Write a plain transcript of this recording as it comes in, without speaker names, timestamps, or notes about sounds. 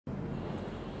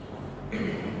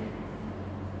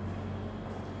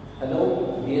Hello,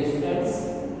 dear students.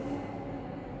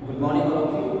 Good morning, all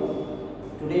of you.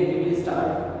 Today we will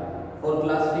start for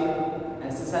class 5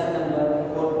 exercise number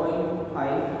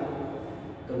 4.5.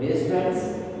 So, dear students,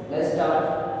 let's start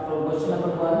from question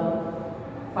number 1.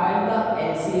 Find the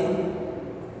LCM.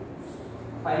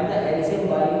 Find the LCM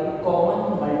by common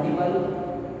multiple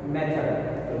method.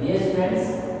 तो dear students,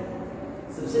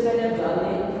 सबसे पहले आप जान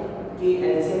लें कि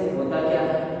LCM होता क्या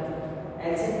है।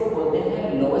 LCM को बोलते हैं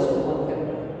lowest common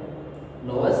factor.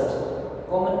 Lowest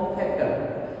common factor.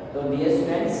 तो डियर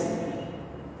स्टूडेंट्स,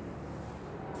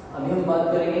 अभी हम बात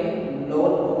करेंगे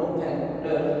लोअर कॉमन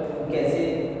फैक्टर कैसे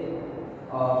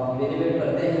वेरिएट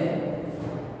करते हैं।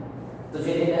 तो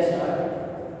चलिए लेट्स स्टार्ट।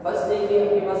 फर्स्ट देखिए,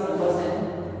 आपके पास नंबर्स हैं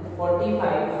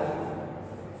 45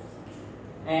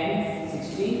 एंड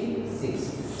 66।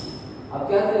 अब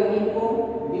क्या करेंगे, इनको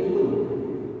बिल्कुल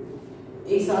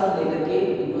एक साथ लेकर के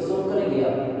इनको सोल्व करेंगे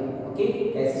आप। ओके,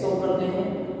 कैसे सोल्व करते हैं,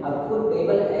 आपको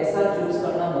टेबल ऐसा चूज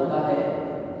करना होता है,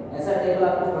 ऐसा टेबल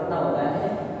आपको पढ़ना होता है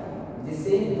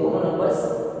जिससे दोनों नंबर्स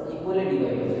इक्वली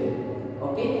डिवाइड हो जाए।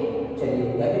 ओके, चलिए,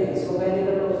 या फिर इसको पहले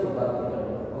कर लो, उसको बाद में कर लो।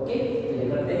 ओके, चलिए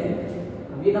करते हैं।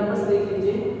 अब ये नंबर्स देख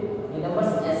लीजिए, ये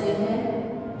नंबर्स ऐसे हैं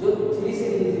जो 3 से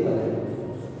डिविजिबल है।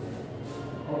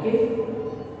 ओके,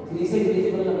 3 से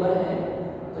डिविजिबल नंबर है।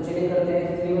 तो चलिए करते हैं।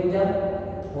 3 1 जा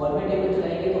 4 में टेबल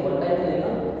चलाएंगे तो 1 टाइम चलेगा।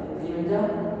 3 1 जा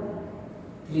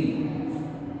 3,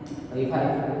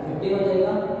 15 हो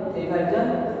जाएगा। 3 5 जा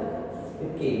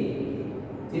 15,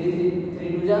 3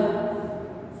 2 जा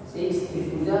 6, 3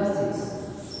 2 जा 6,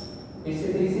 फिर से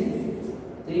 3 से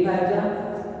 3 5 जा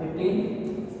 15,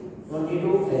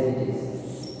 22 एज इट इज।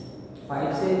 5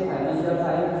 से 5 1 जा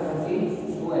 5, 22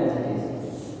 एज इट इज।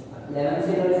 11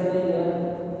 से कर लेते हैं, 11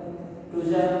 2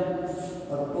 जा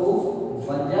और 2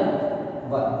 1 जा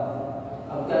 1।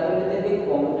 अब क्या कर लेते हैं,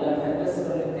 कॉमन फैक्टर से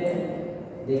कर लेते हैं।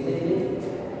 देख लीजिए,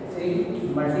 3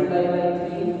 multiply by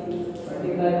 3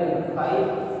 multiply by 5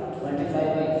 multiply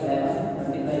by 11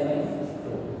 multiply by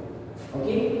 2।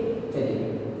 Okay, चलिए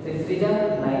 3 3 जा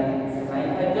 9, 9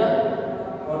 5 जा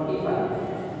 45,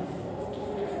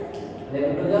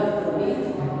 11 2 जा 22।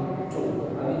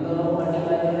 अब इन दोनों को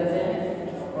मल्टीप्लाई कर लेते हैं।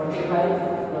 45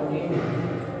 22,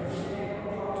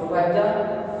 2 5 जा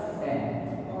 10,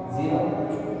 0,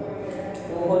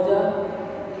 2 4 जा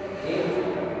 8,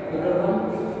 2 1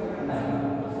 9,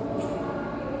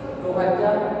 2 5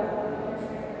 जा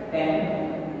 10,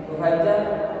 2 5 जा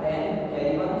 10,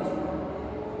 कैरी 1,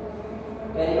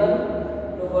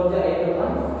 2 4 जा 8 2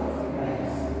 1 9।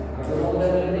 दोनों को कर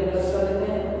लेते हैं, प्लस कर लेते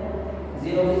हैं।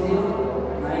 0 में 0,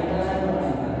 9 का 9।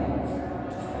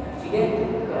 ठीक है,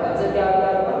 तो आंसर क्या आ गया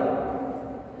आपका?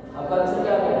 आपका आंसर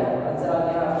क्या आ गया? आंसर आ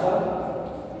गया आपका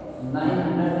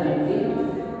 990।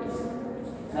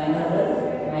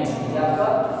 ये आपका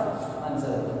आंसर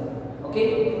होगा। ओके,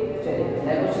 चलिए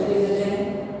नेक्स्ट क्वेश्चन देख लेते हैं।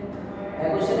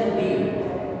 नेक्स्ट क्वेश्चन है डी।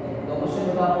 दो क्वेश्चन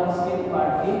बता रहा हूं इसके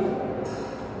पार्ट के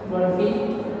 20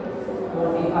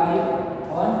 45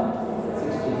 और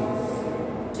 60।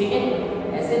 ठीक है,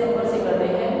 ऐसे नंबर से करते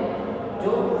हैं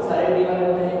जो सारे डिवाइड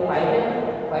होते हैं। 5 है,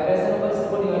 5 ऐसे नंबर से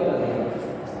को डिवाइड करते हैं।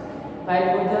 5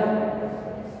 4 जा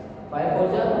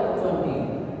 20,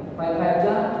 5 5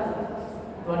 जा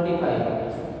 25,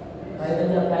 5 1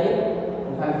 जा 5,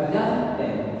 5 2 जा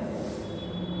 10।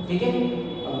 ठीक है,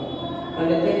 अब कर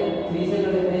लेते हैं 3 से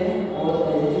कर लेते हैं और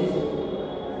as it is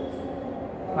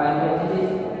 5 as it is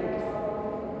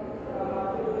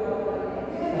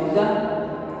 4 जा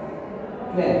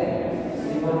 12,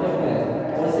 3 4 जा 12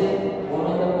 और से 4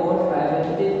 1 जा 4, 5 एज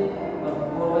इट इज और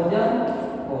 4 1 जा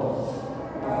 4।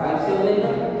 अब 5 से हो जाएगा,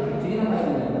 ठीक है ना, 5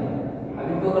 हो जाएगा। अब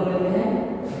इनको कर लेते हैं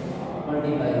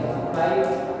मल्टीप्लाई। 5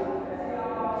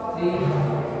 3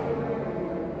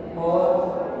 4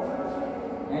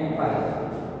 एंड 5।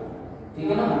 ठीक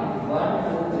है ना, 1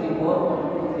 2 3 4 1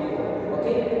 2 3 4।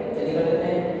 ओके, चलिए कर लेते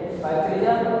हैं। 5 3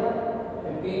 जा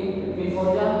 15, 15 4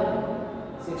 जा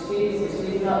 60,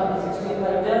 16 जा 16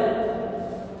 5 जा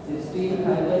 16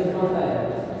 5 जा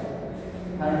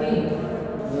 5 30,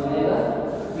 जो आएगा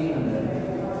 300।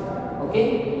 ओके,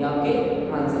 ये आपके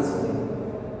आंसर्स हो गए।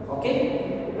 ओके,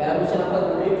 पहला क्वेश्चन आपका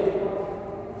कंप्लीट।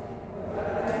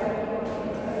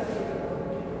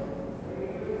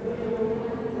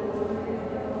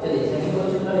 चलिए सेकंड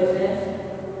क्वेश्चन का लेते हैं।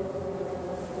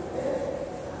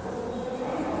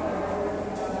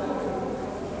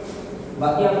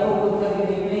 बाकी आपको खुद करके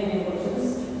देखने हैं क्वेश्चंस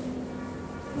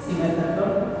इसी मेथड पर।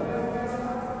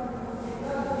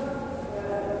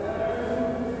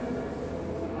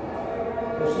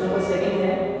 क्वेश्चन नंबर सेकंड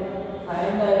है,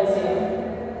 find the LCM.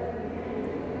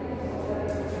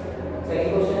 Second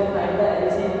question है, find the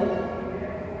LCM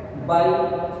by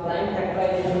prime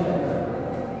factorization method,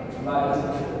 by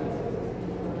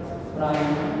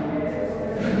prime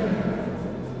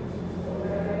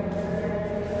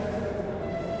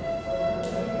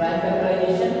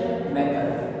factorization method।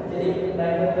 चलिए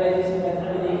प्राइम फैक्टराइजेशन मेथड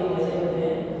में देखिए कैसे होते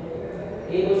हैं।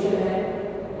 ए क्वेश्चन है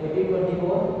 18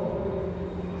 24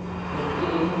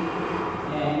 15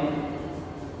 and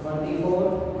 24,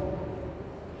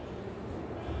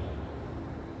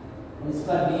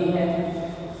 इसका डी है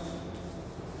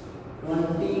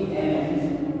 20 and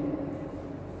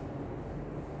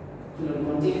चलो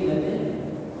 20 लेते हैं।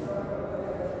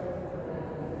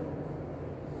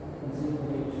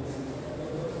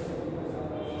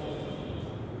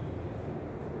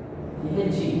 यह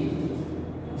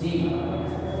जी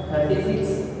 36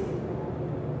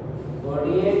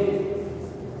 48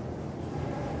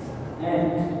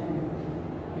 and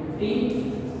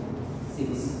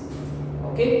 56।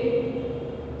 ओके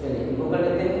चलिए इनको कर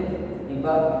लेते हैं एक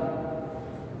बार।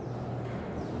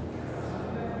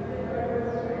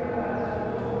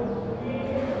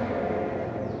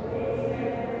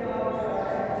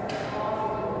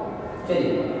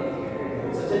 चलिए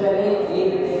सबसे पहले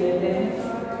एक देख लेते हैं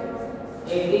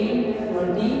 18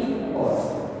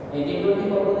 24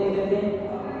 को देख लेते हैं।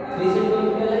 3 से 2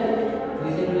 निकल है,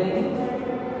 3 से मिलाएंगे।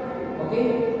 ओके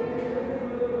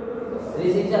 3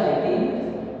 6 18,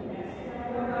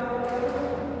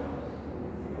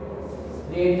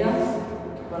 3 8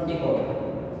 24।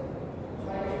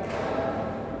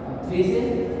 3 से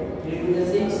 3 2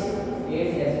 6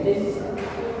 8 as it is।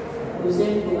 2 से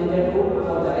 2 1 2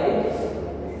 4 8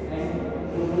 and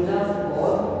 2 2 4 2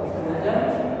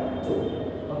 2।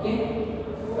 ओके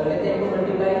कर लेते हैं इनको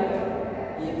मल्टीप्लाई।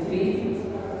 ये 3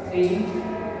 3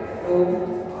 2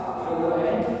 4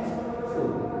 and 2।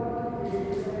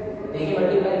 देखिए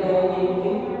मल्टीप्लाई क्या होगी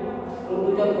इनकी। 2 2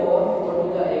 4 4 2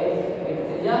 8 8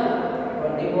 3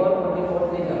 24 24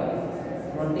 3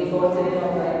 24 से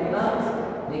होता है कितना।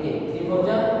 देखिए 3 4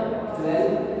 12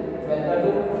 12 का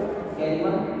 2 कैरी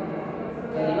 1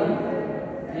 3 4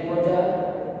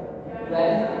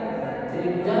 12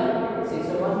 3 2 6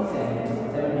 1 7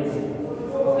 72।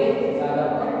 ओके आ गया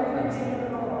आपका आंसर।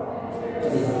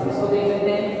 चलिए इसको देख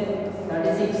लेते हैं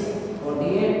 36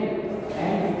 48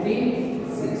 and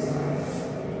 56।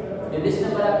 नेक्स्ट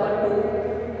नंबर आपका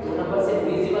 2 नंबर से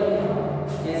डिविजिबल है।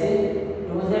 जैसे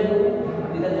 2 से 2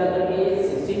 इधर जाकर के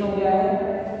 16 हो गया है।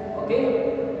 ओके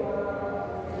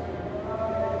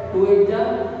 2 8 जा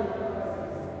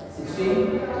 16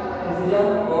 2 जा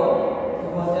और 2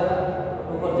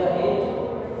 4 जा 8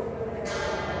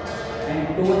 and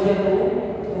 2 1 जा 2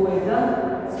 2 8 जा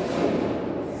 16।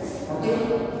 ओके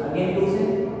अगेन 2 से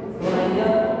 2 9 जा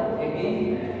 18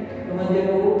 2 1 जा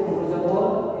 2 2 जा 4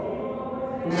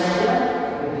 2 9 जा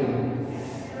 18।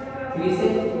 3 से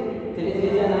 3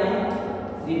 3 जा 9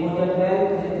 3 4 जा 12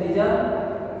 3 3 जा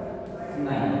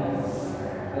 9।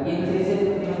 अगेन 3 से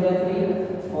 3 1 जा 3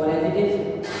 4 as it is।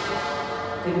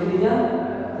 3 3 जा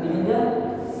 3 1 जा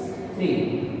 3।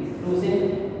 2 से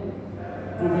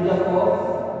 2 2 जा 4 और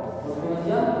 2 1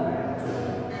 जा 2।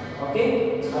 ओके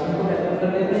अब इनको फैक्टर कर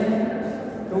लेते हैं।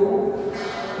 2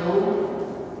 2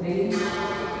 3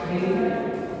 3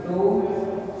 2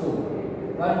 2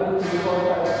 1 2 3 4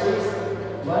 5 6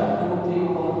 1 2 3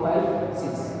 4 5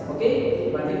 6। ओके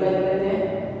मल्टीप्लाई कर लेते हैं।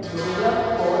 2 जा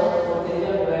 4 4 3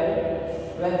 जा 12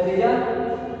 12 3 जा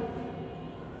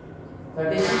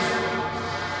 36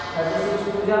 36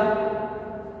 2 जा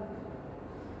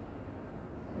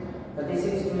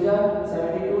 36 2 जा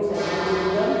 72 72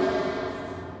 2 जा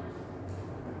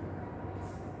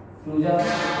 2 जा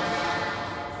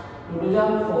 2 जा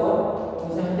 4 2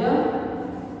 7 जा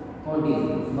 14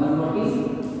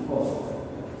 144।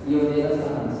 ये हो जाएगा इसका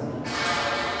आंसर।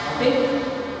 ओके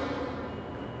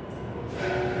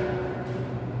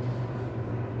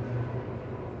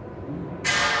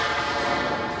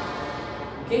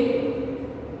ओके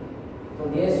तो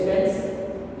डियर स्टूडेंट्स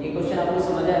ये क्वेश्चन आपको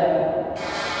समझ आया है।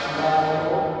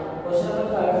 Question number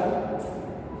 5।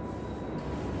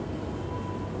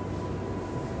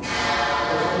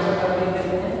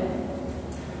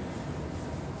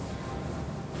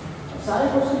 सारे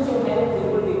क्वेश्चन जो है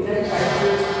बिल्कुल डिफरेंट टाइप के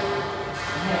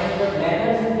हैं, बट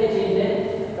मैथड्स इनके चेंज है,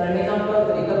 करने का उनका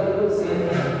तरीका बिल्कुल सेम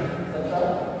है सबका।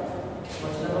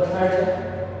 क्वेश्चन नंबर 3 है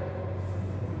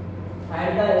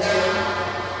find the area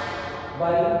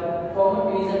by common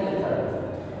division method.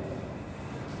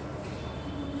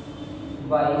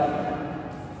 By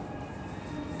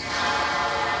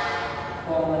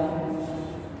common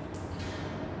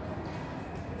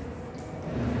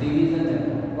division method.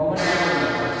 Common division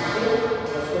method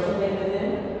question देख लेते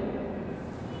हैं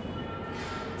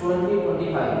 20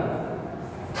 25।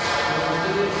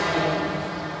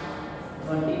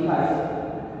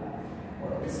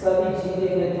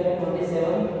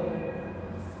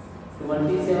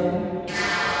 27,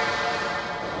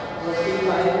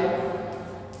 45,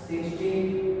 60,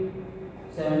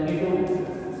 72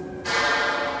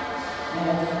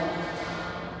 and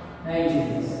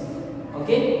 96।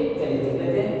 ओके, चलिए देख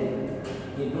लेते हैं।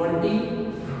 ये 25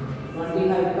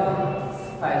 का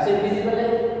 5 से डिविजिबल है,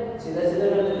 सीधा सीधा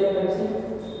कर लेते हैं 5 से।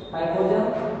 5 हो जा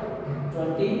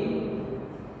 20,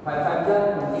 5 5 जा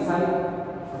 25,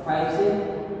 5 से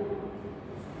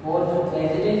 4 जो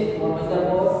एज इट इज 4 बचा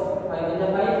 4, 5 बचा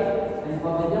 5 एंड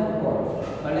 4 बचा 4।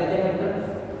 कर लेते हैं मतलब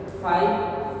 5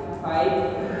 5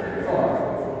 4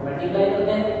 मल्टीप्लाई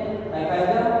करते हैं। 5 5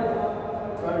 जा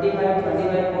 25,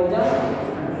 25 4 जा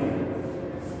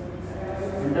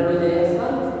 100 हो जाएगा इसका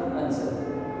आंसर।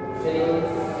 चलिए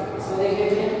इसको देख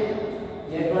लेते हैं।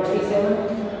 ये 27,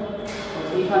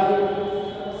 45,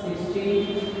 60,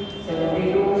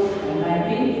 72 एंड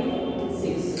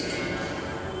 96।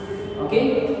 ओके,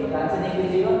 ध्यान से देख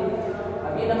लीजिएगा।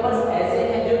 अब ये नंबर्स ऐसे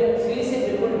हैं जो 3 से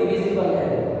बिल्कुल डिविजिबल है,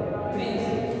 3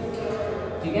 से,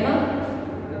 ठीक है ना।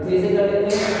 तो 3 से कर लेते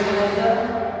हैं। 3 1 जा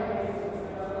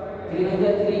 3 1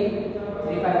 जा 3,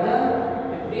 3 5 जा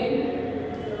 15,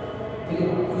 2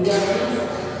 जा 6,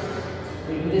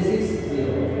 3 2 जा 6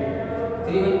 0,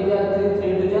 3 1 जा 3,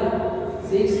 3 2 जा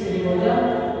 6, 3 4 जा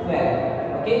 12।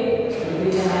 ओके, 3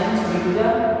 3 जा 9, 3 2 जा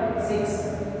 6,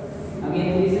 अगेन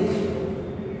 3 6,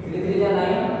 3 3 जा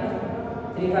 9,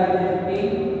 3 5 जा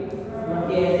 15,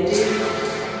 20 as it is,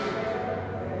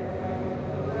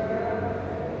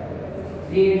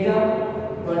 3 8 जा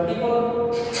 24,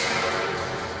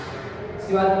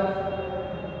 इसके बाद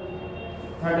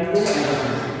 32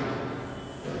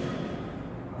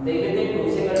 देख लेते हैं। 2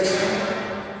 से कर लेते हैं।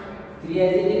 3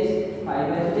 as it is, 5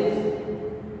 as it is,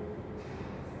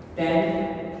 10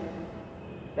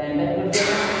 10 back करते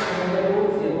हैं। 2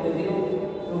 0 0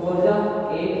 2 4 जा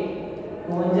 8,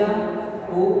 2 1 जा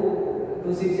 2,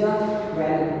 2 6 जा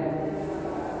 12,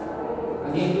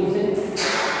 अगेन 2 से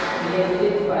 3 as it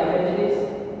is, 5 as it is,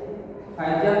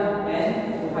 5 जा 10,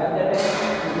 2 5 जा 10,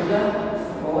 2 जा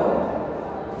 4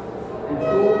 and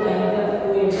 2 9 जा 2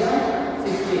 8 जा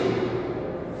 16।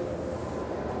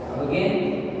 अगेन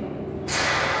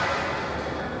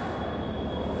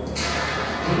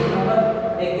देखिए नंबर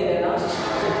देखते रहना, आप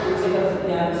 2 से कर सकते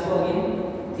हैं आप इसको। Again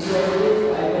 3 as it is,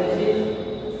 5 as it is,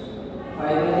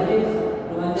 5 as it is,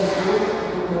 2 1 जा 2,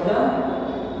 2 4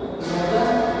 जा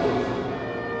 8।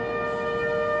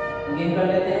 अगेन कर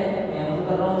लेते हैं। मैं यहाँ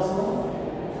कर रहा हूँ इसको,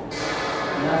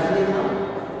 यहाँ से देखना,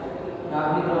 यहाँ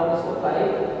लिख रहा हूँ इसको 5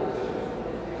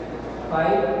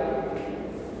 5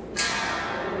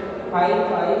 5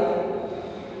 5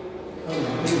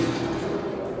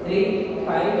 3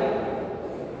 5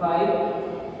 5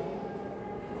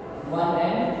 1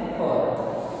 and 4।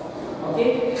 ओके,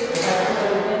 ऐसा कर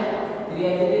लेते हैं। 3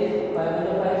 as it is, 5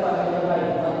 5 5 5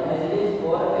 1 as it is,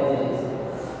 4 as it is।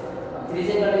 अब 3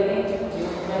 से कर लेंगे।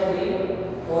 3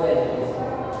 4 as it is।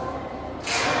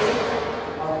 ओके,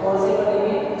 अब 4 से कर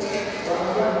लेंगे। 1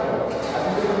 4 अब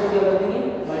इसको क्या कर देंगे,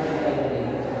 मल्टीप्लाई कर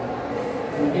देंगे।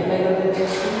 मल्टीप्लाई कर देते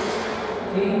हैं।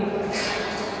 3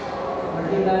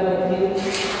 multiply by 3,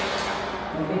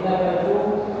 multiply by 2,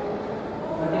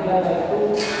 multiply by 2,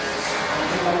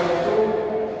 multiply by 2,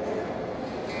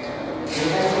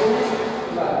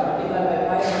 multiply by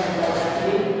 5, multiply by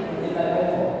 3, multiply by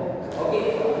 4। Okay,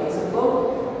 इस सबको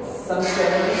सम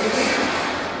करने के लिए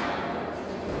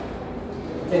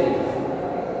चलिए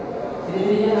 3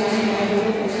 3 जा 9, 9 2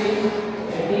 16,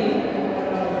 18,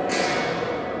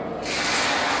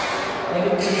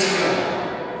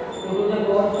 2 जा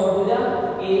 4, 4 2 जा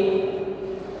 8,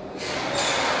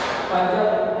 5 जा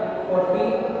 40,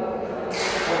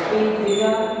 40 3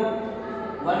 जा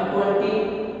 120,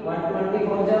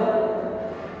 124 जा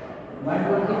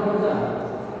 124 जा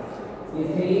ये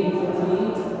 3 into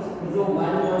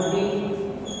 120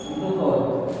 into 4,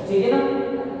 ठीक है ना।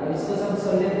 अब इसको सब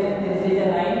कर लेते हैं। 3 3 जा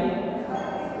 9,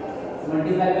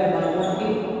 मल्टीप्लाई बाय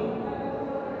 120,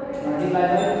 मल्टीप्लाई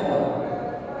बाय 4,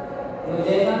 हो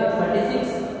जाएगा 36।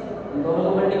 दोनों को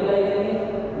मल्टीप्लाई करेंगे।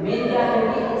 मेन क्या है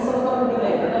कि इन सब का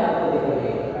मल्टीप्लाई करना है आपको।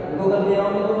 देखिए इनको कर दिया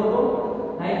हमने दोनों को।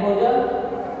 9 हो जा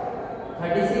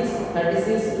 36,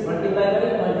 36 मल्टीप्लाई बाय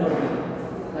 120,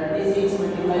 36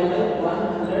 मल्टीप्लाई बाय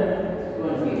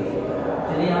 120।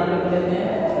 चलिए यहाँ पे कर लेते हैं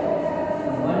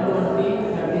 120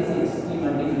 36 की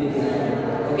मल्टीप्लिकेशन।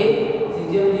 ओके, 6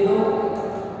 0 0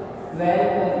 12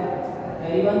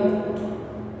 कैरी 1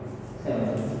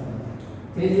 7,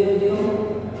 3 0 0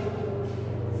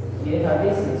 ये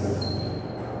 36।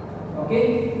 ओके,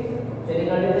 चलिए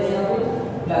कर लेते हैं यहाँ पे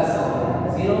प्लस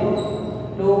 0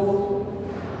 2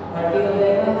 30 हो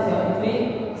जाएगा 7 3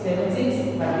 7 6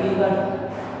 30 का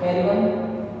कैरी 1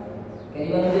 हो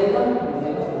जाएगा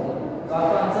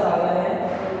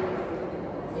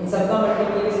सबका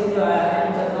मल्टीप्लिकेशन जो आया है,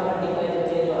 इन सबका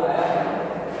मल्टीप्लिकेशन जो आया है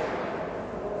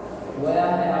वो आया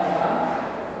है आपका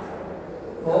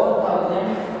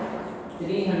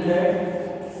 4320,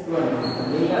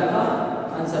 यही आपका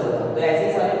आंसर होगा। तो ऐसे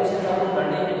सारे क्वेश्चन आपको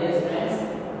पढ़ने हैं डियर स्टूडेंट्स,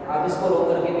 आप इसको रोक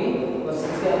करके भी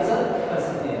क्वेश्चन के आंसर